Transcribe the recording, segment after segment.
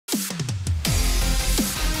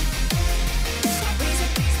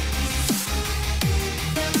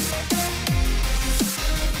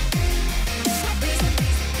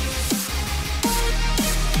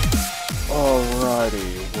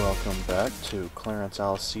Alrighty, welcome back to Clarence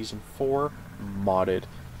Alice Season 4, modded,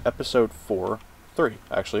 Episode 3.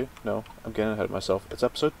 Actually, no, I'm getting ahead of myself. It's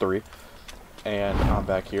Episode 3, and I'm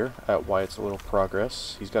back here at Wyatt's Little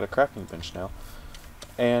Progress. He's got a crafting bench now.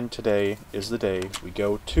 And today is the day we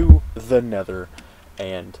go to the Nether,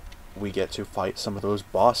 and we get to fight some of those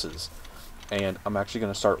bosses. And I'm actually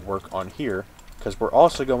going to start work on here, because we're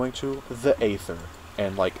also going to the Aether,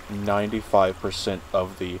 and like 95%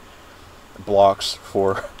 of the blocks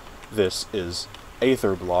for this is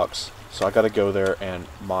Aether blocks, so I gotta go there and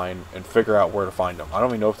mine and figure out where to find them. I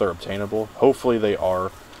don't even know if they're obtainable. Hopefully they are.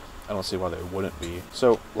 I don't see why they wouldn't be.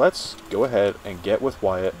 So let's go ahead and get with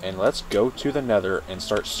Wyatt and let's go to the Nether and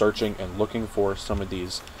start searching and looking for some of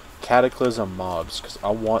these cataclysm mobs, because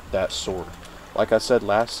I want that sword. Like I said in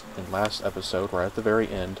last episode, right at the very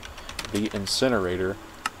end, the incinerator,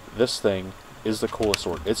 this thing is the coolest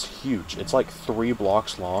sword. It's huge. It's like 3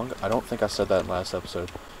 blocks long. I don't think I said that in last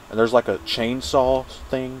episode. And there's like a chainsaw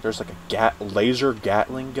thing. There's like a laser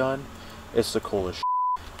Gatling gun. It's the coolest shit.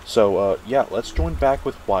 So, yeah, let's join back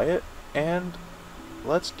with Wyatt and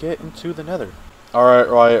let's get into the Nether.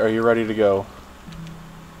 Alright, Wyatt, are you ready to go?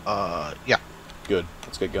 Yeah. Good.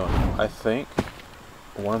 Let's get going. I think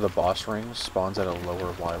one of the boss rings spawns at a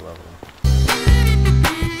lower Y level.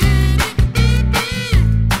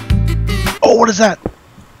 Oh, what is that?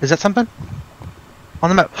 Is that something? On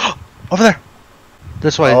the map. Over there.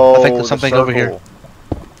 This way. Oh, I think there's something over here.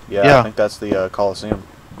 Yeah, I think that's the Coliseum.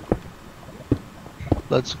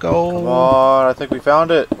 Let's go. Come on, I think we found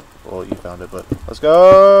it. Well, you found it, but let's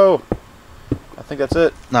go. I think that's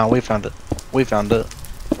it. No, we found it. We found it.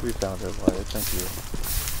 We found it, Wyatt. Thank you.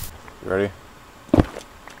 You ready?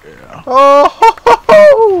 Yeah. Oh! Ho, ho,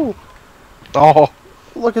 ho! Oh.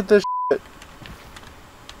 Look at this shit.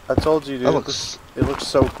 I told you, dude. That It looks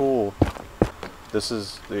so cool. This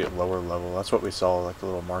is the lower level. That's what we saw, like the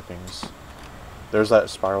little markings. There's that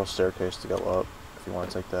spiral staircase to go up, if you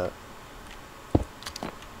want to take that.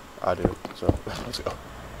 I do, so let's go.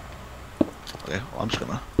 Okay, well, I'm just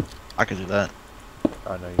gonna... I can do that.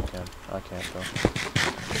 I know you can. I can't, though.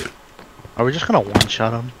 Are we just gonna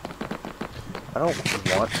one-shot him? I don't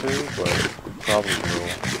want to, but we probably will.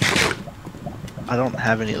 I don't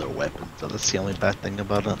have any other weapons, so that's the only bad thing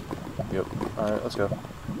about it. Yep. Alright, let's go.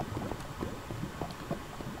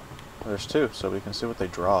 There's 2, so we can see what they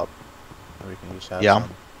drop. And we can each have some.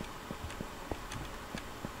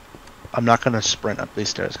 I'm not gonna sprint up these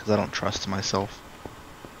stairs because I don't trust myself.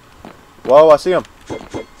 Whoa, I see him! Oh, it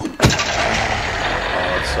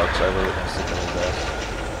sucks. I really instantly death.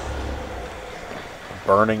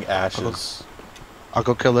 Burning ashes. I'll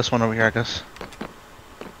go kill this one over here, I guess.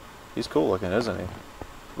 He's cool looking, isn't he?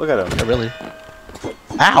 Look at him. Yeah, really.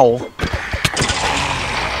 Ow!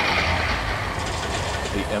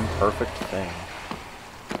 The imperfect thing.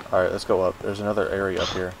 Alright, let's go up. There's another area up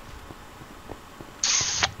here.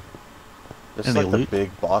 This is like the big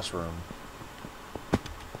boss room.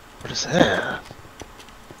 What is that?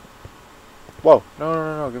 Whoa!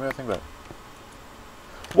 No, give me that thing back.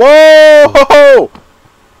 Whoa!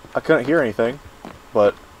 I couldn't hear anything,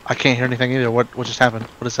 but... I can't hear anything either. What just happened?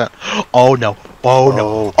 What is that? Oh no! Oh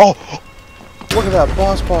no! Oh! Look at that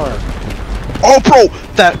boss bar! Oh, bro!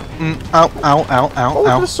 That... ow, ow, ow, ow, Oh, look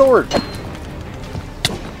ow. at the sword!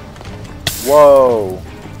 Whoa!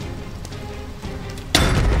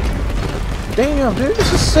 Damn, dude,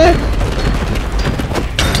 this is sick!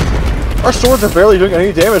 Our swords are barely doing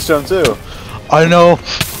any damage to him, too. I know.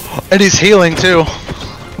 And he's healing, too.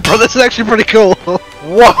 Bro, this is actually pretty cool.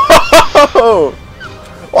 Whoa!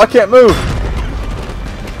 Oh, I can't move!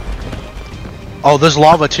 Oh, there's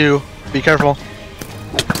lava, too. Be careful.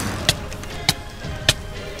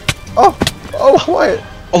 Oh! Oh, what?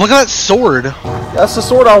 Oh, look at that sword. That's the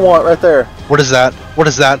sword I want right there. What is that? What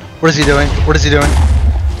is that? What is he doing? What is he doing?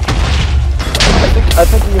 I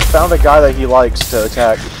think he found a guy that he likes to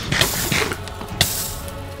attack.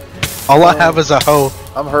 All I have is a hoe.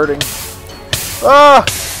 I'm hurting. Ah!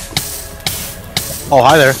 Oh,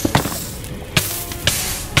 hi there.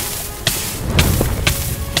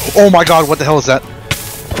 Oh my god, what the hell is that?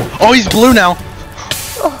 Oh, he's blue now.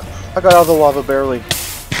 Oh, I got out of the lava barely.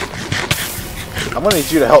 I'm gonna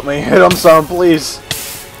need you to help me hit him some, please.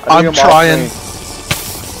 I'm trying.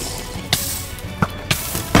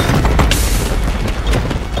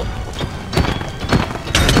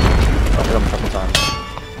 I'll hit him a couple times.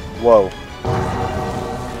 Whoa.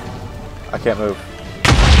 I can't move.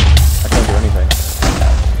 I can't do anything.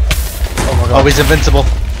 Oh my god. Oh, he's invincible.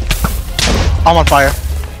 I'm on fire.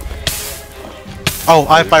 Oh,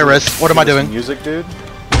 I have fire res. What am I doing? Music, dude.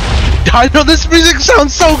 I know this music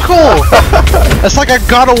sounds so cool. It's like a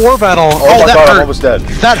God of War battle. Oh my that god, hurt. I'm almost dead.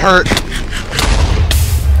 That hurt.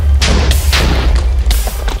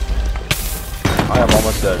 I am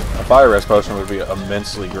almost dead. A fire rest potion would be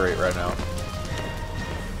immensely great right now.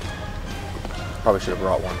 Probably should have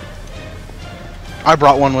brought one. I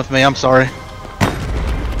brought one with me. I'm sorry.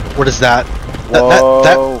 What is that? Whoa.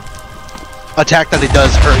 That attack that he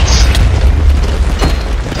does hurts.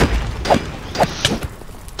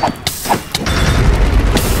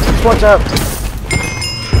 What's up?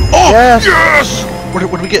 Oh yes! Yes! What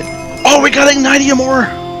did we get? Oh, we got Ignitium ore.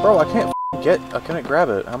 Bro, I can't I couldn't grab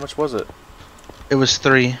it. How much was it? It was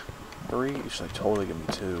 3. 3? You should like totally give me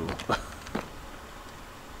 2.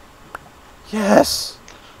 Yes!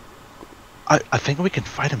 I think we can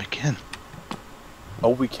fight him again. Oh,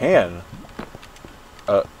 we can.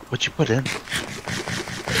 What'd you put in?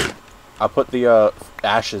 I put the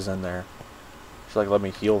ashes in there. Should like let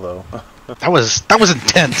me heal though. That was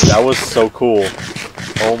intense. That was so cool.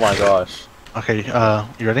 Oh my gosh. Okay,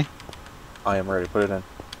 you ready? I am ready. Put it in.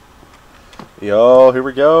 Yo, here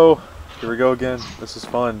we go. Here we go again. This is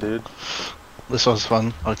fun, dude. This was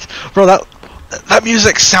fun. Oh, bro, that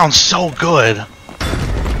music sounds so good.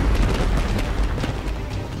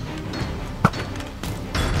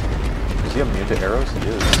 Is he immune to arrows? He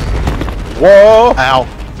is. Whoa! Ow.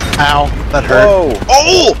 Ow. That hurt. Whoa!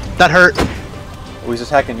 Oh! That hurt. Oh, he's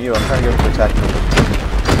attacking you. I'm trying to get him to attack me.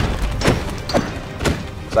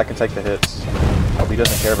 Because I can take the hits. Oh, he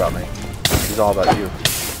doesn't care about me. He's all about you.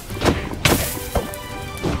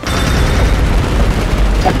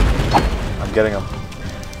 I'm getting him.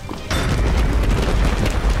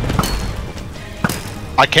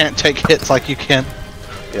 I can't take hits like you can.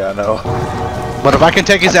 Yeah, I know. But if I can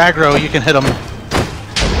take his aggro, you can hit him.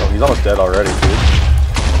 Oh, he's almost dead already, dude.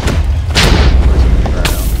 Right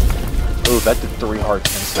now. Ooh, that did 3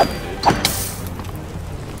 hearts instantly, dude.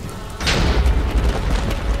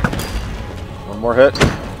 One more hit.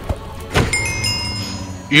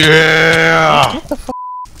 Yeah! What the f?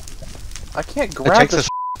 I can't It grab takes this. us.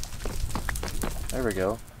 There we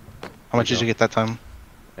go. How much did you get that time?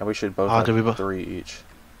 And we should both Oh, have did we both? 3 each.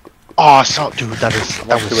 Oh, so dude, that I'm was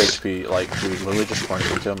on 2 HP. Like, dude, literally just running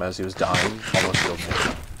into him as he was dying. Almost killed me.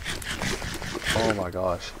 Oh my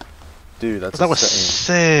gosh. Dude, that's that was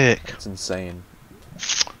insane. sick. That's insane.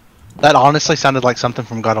 That honestly sounded like something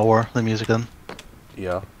from God of War. The music then.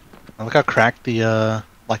 Yeah. And look how cracked the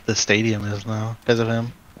like the stadium is now because of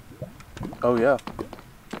him. Oh yeah.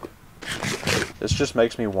 This just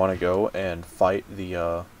makes me want to go and fight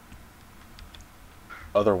the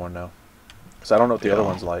other one now. Because I don't know what the other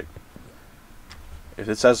one's like. If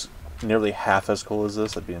it says nearly half as cool as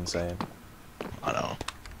this, that'd be insane. I know.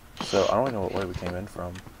 So I don't really know what way we came in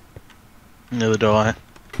from. Neither do I.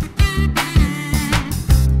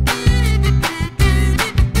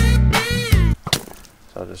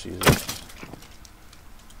 So I'll just use it.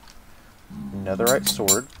 Netherite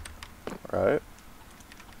sword. Right?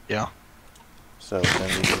 Yeah. So then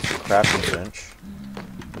we use the crafting bench.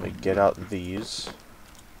 We get out these.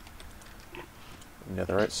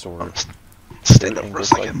 Netherite sword. Stand up Everything for a goes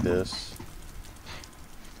second. like this.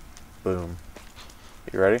 Boom.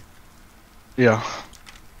 You ready? Yeah.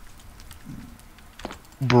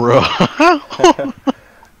 Bro.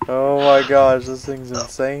 Oh my gosh, this thing's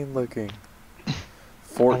insane looking.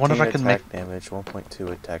 14 wonder if I attack can make... damage,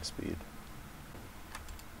 1.2 attack speed.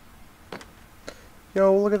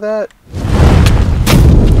 Yo, look at that!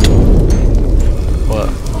 What?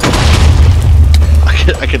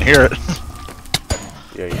 I can hear it.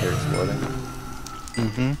 Yeah, you hear it exploding.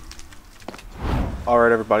 Mm-hmm.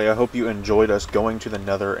 Alright everybody, I hope you enjoyed us going to the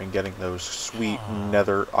Nether and getting those sweet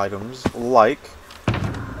Nether items, like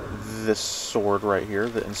this sword right here,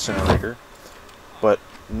 the incinerator. But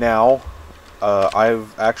now,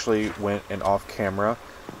 I've actually went and off camera,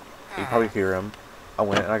 you probably hear him, I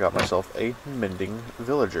went and I got myself a mending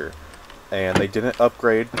villager. And they didn't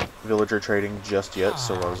upgrade villager trading just yet,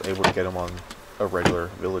 so I was able to get him on a regular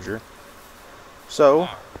villager. So,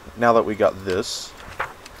 now that we got this,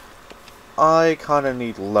 I kind of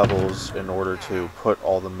need levels in order to put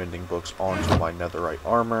all the mending books onto my netherite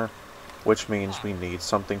armor, which means we need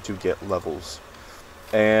something to get levels.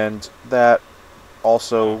 And that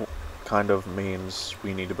also kind of means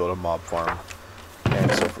we need to build a mob farm.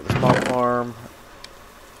 And so for this mob farm,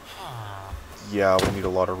 yeah, we need a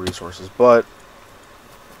lot of resources, but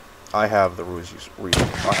I have the resources.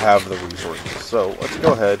 So let's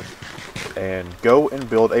go ahead and go and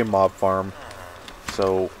build a mob farm.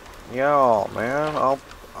 So yeah, man,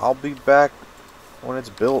 I'll be back when it's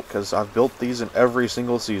built, because I've built these in every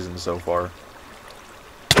single season so far.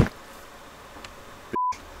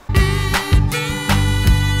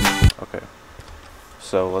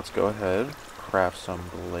 So let's go ahead, craft some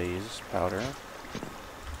blaze powder.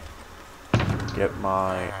 Get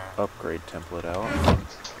my upgrade template out.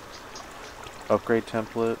 Upgrade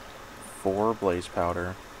template, 4 blaze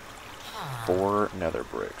powder, 4 nether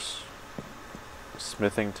bricks.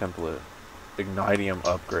 Smithing template, ignitium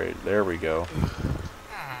upgrade, there we go.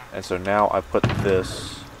 And so now I put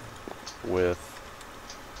this with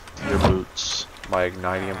your boots, my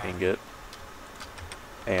ignitium ingot,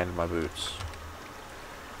 and my boots.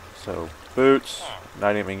 So, boots,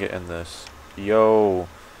 ignitium ingot, and this. Yo!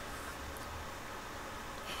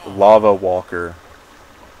 Lava walker.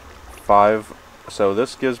 5. So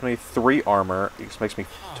this gives me 3 armor. It makes me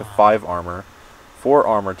to 5 armor. 4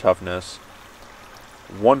 armor toughness.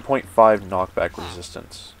 1.5 knockback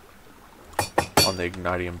resistance. On the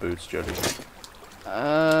ignitium boots, Jody.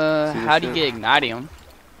 How do you get ignitium?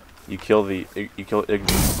 You kill the... You kill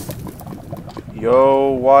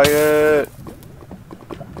Yo, Wyatt!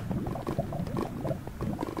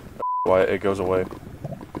 Wyatt, it goes away.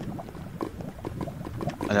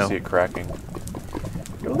 I know. See it cracking.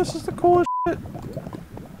 Yo, this is the coolest shit.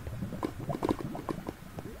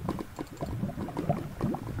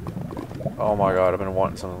 Oh my god, I've been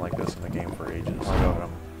wanting something like this in the game for ages. Oh my god,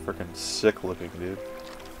 I'm freaking sick looking, dude.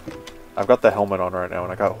 I've got the helmet on right now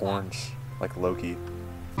and I got horns like Loki.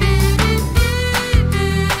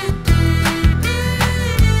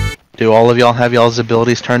 Do all of y'all have y'all's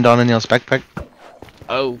abilities turned on in y'all's backpack?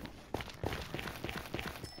 Oh.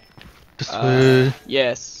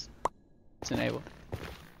 Yes. It's enabled.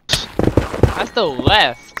 That's the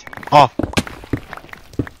left. Oh.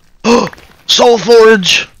 Soul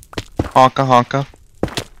Forge! Honka honka.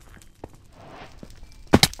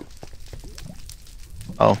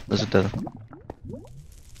 Oh, is it the...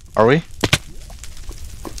 Are we?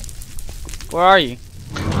 Where are you?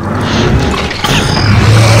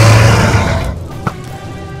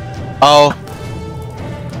 Oh.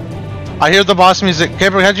 I hear the boss music.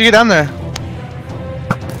 Gabriel, how'd you get down there?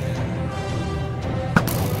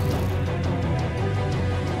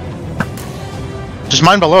 Just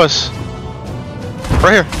mine below us.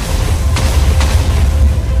 Right here.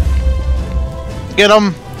 Get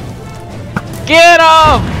him! Get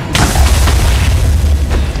him!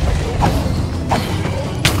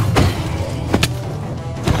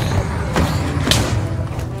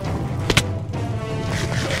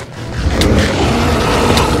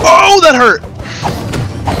 Oh, that hurt!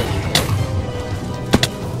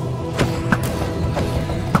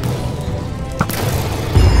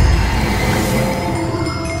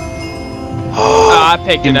 I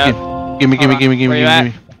picked it up. Gimme.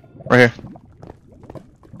 Right here.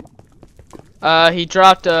 He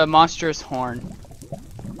dropped a monstrous horn.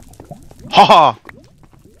 Haha!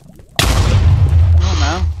 I don't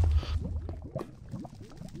know.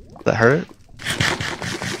 That hurt?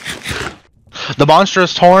 The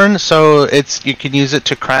monstrous horn, so you can use it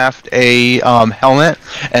to craft a helmet,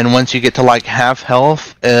 and once you get to like half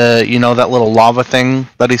health, you know that little lava thing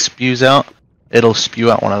that he spews out? It'll spew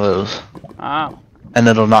out one of those. Oh. And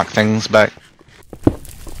it'll knock things back.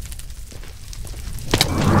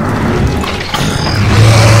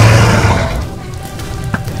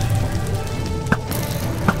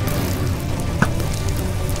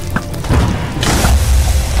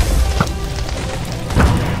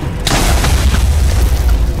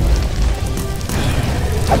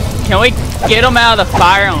 Can we get him out of the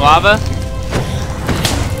fire and lava?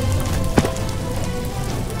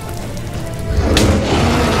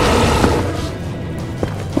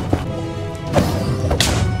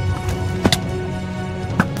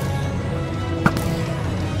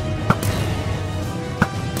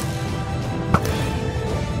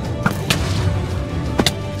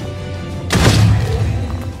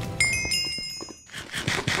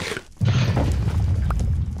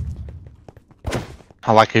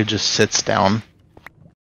 I like it just sits down.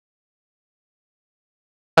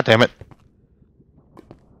 God damn it.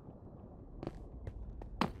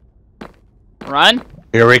 Run?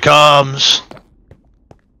 Here he comes.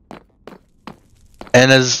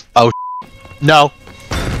 And is... Oh, no.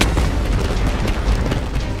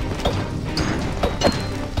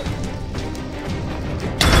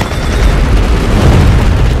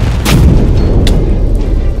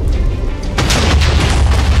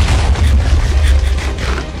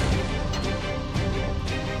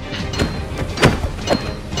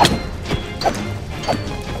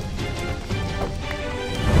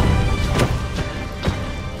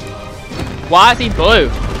 Why is he blue?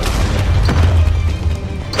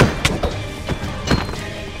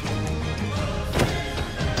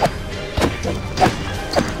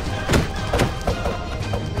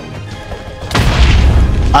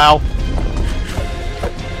 Ow.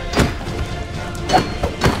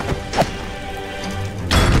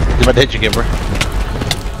 See what hit you, Gibber.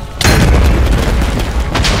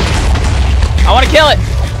 I want to kill it.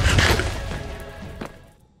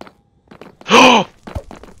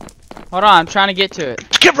 Hold on, I'm trying to get to it.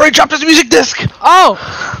 Gibber, he dropped his music disc! Oh!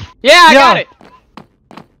 Yeah, I got it!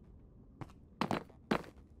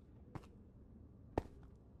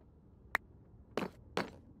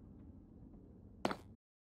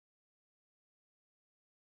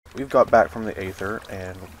 We've got back from the Aether,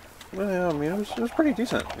 and well, I mean, it was pretty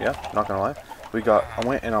decent. Yeah, not gonna lie. I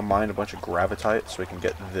went and I mined a bunch of gravitite so we can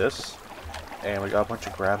get this, and we got a bunch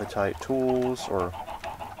of gravitite tools or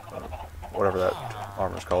whatever that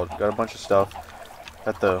armor's called. Got a bunch of stuff.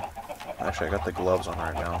 Actually, I got the gloves on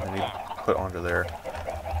right now. I need to put onto there.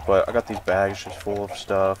 But I got these bags just full of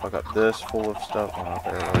stuff. I got this full of stuff. I don't know if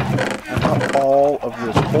there it is. I got all of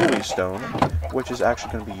this holy stone, which is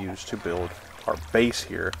actually going to be used to build our base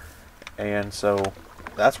here. And so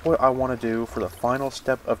that's what I want to do for the final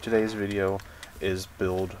step of today's video, is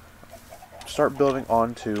start building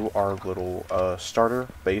onto our little starter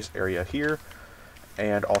base area here.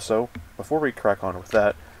 And also, before we crack on with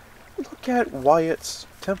that, look at Wyatt's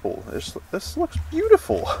temple. This looks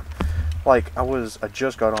beautiful. Like, I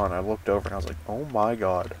just got on, I looked over and I was like, oh my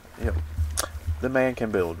god. Yep. The man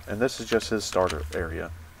can build, and this is just his starter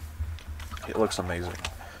area. It looks amazing.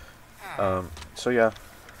 So yeah.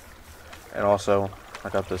 And also, I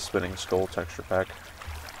got this spinning skull texture pack.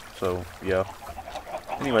 So, yeah.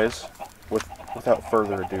 Anyways, without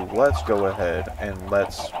further ado, let's go ahead and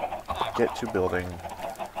let's get to building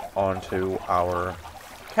onto our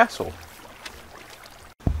castle.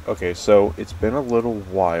 Okay, so it's been a little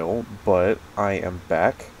while, but I am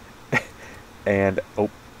back. And, oh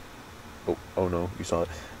no, you saw it.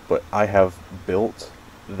 But I have built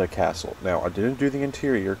the castle. Now, I didn't do the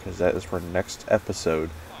interior because that is for next episode,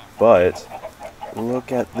 but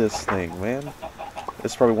look at this thing, man.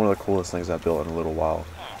 It's probably one of the coolest things I've built in a little while.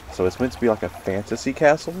 So it's meant to be like a fantasy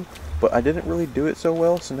castle, but I didn't really do it so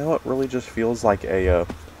well, so now it really just feels like a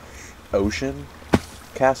ocean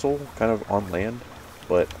castle, kind of on land.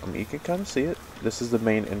 But, I mean, you can kind of see it. This is the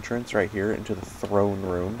main entrance right here into the throne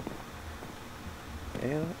room.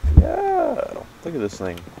 And, yeah, look at this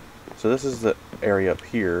thing. So this is the area up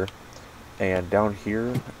here, and down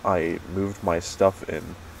here, I moved my stuff in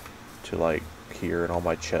to, like, here and all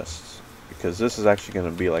my chests. Because this is actually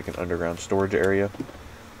going to be like an underground storage area.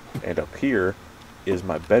 And up here is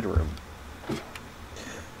my bedroom,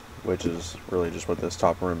 which is really just what this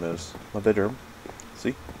top room is. My bedroom.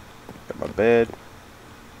 See? Got my bed.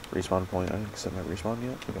 Respawn point. I didn't set my respawn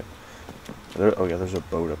yet? Okay. Oh yeah, there's a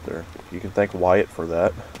boat up there. You can thank Wyatt for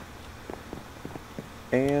that.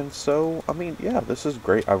 And so, I mean, yeah, this is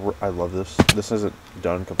great. I love this. This isn't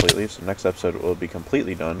done completely, so next episode will be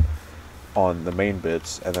completely done on the main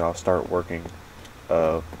bits, and then I'll start working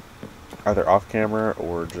either off camera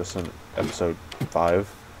or just in episode 5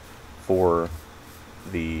 for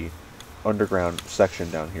the underground section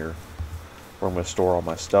down here, where I'm going to store all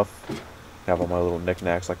my stuff, have all my little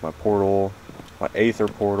knickknacks like my portal, my Aether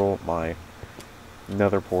portal, my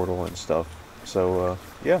Nether portal and stuff. So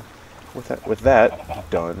yeah, with that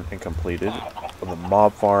done and completed, the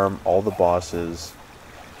mob farm, all the bosses,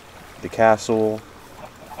 the castle,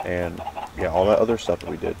 and yeah, all that other stuff that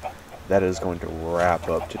we did, that is going to wrap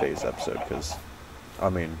up today's episode, because, I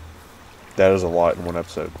mean, that is a lot in one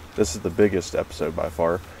episode. This is the biggest episode by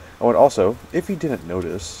far. Oh, and also, if you didn't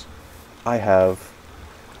notice, I have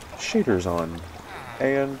shaders on,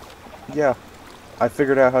 and yeah, I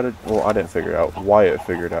figured out how to, well, I didn't figure it out, Wyatt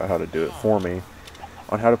figured out how to do it for me,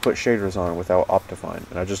 on how to put shaders on without Optifine,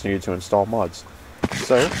 and I just needed to install mods.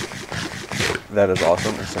 So, that is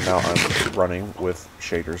awesome, and so now I'm running with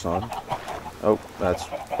shaders on. Oh, that's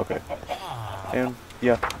okay. And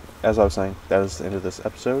yeah, as I was saying, that is the end of this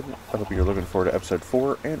episode. I hope you're looking forward to episode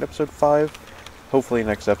 4 and episode 5. Hopefully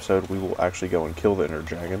next episode we will actually go and kill the Inner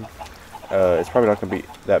Dragon. It's probably not going to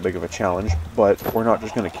be that big of a challenge, but we're not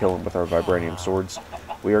just going to kill him with our vibranium swords.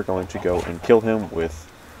 We are going to go and kill him with,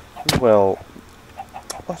 well,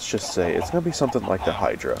 let's just say it's going to be something like the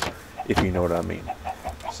Hydra, if you know what I mean.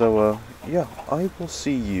 So, yeah, I will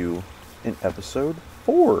see you in episode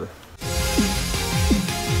 4.